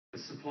The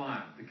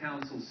supplier. The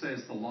council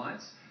says the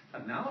lights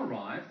have now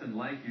arrived and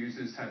lake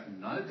users have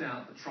no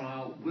doubt the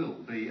trial will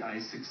be a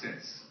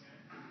success.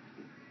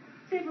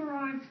 They've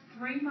arrived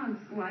 3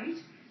 months late,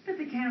 but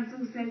the council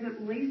says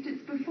at least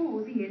it's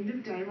before the end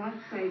of daylight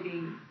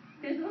saving.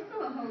 There's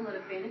also a whole lot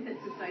of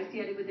benefits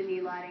associated with the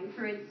new lighting.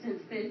 For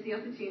instance, there's the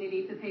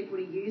opportunity for people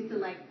to use the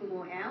lake for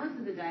more hours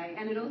of the day,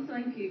 and it also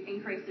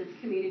increases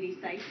community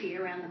safety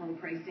around the whole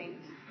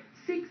precinct.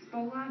 6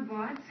 bollard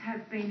lights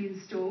have been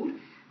installed.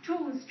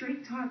 Taller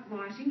street-type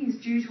lighting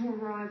is due to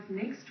arrive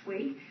next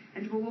week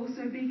and will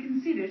also be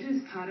considered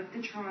as part of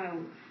the trial.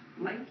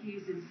 Lake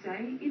users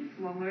say it's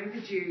long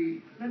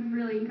overdue. They've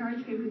really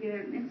encouraged people to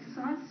get out and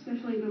exercise,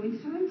 especially in the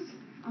winter times.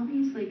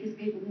 Obviously,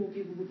 because more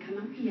people would come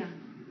up here,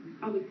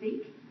 I would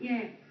think.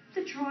 Yeah,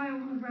 the trial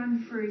will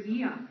run for a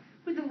year,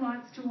 with the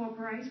lights to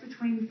operate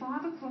between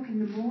 5 o'clock in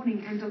the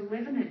morning and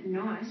 11 at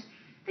night.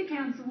 The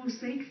council will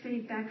seek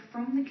feedback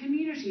from the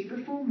community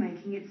before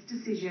making its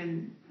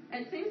decision.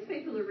 It seems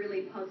people are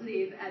really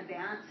positive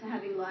about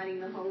having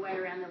lighting the whole way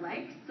around the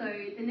lake, so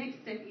the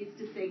next step is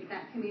to seek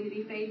that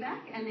community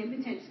feedback and then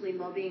potentially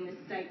lobbying the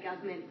state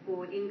government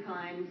for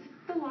in-kind.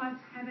 The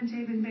lights haven't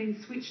even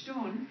been switched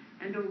on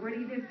and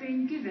already they've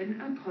been given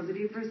a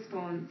positive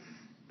response.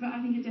 But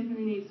I think it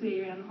definitely needs to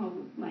be around the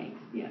whole lake,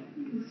 yeah,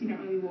 because you don't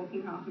want to be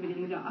walking half of it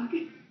in the dark.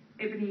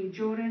 Ebony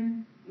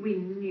Jordan,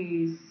 Win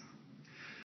News.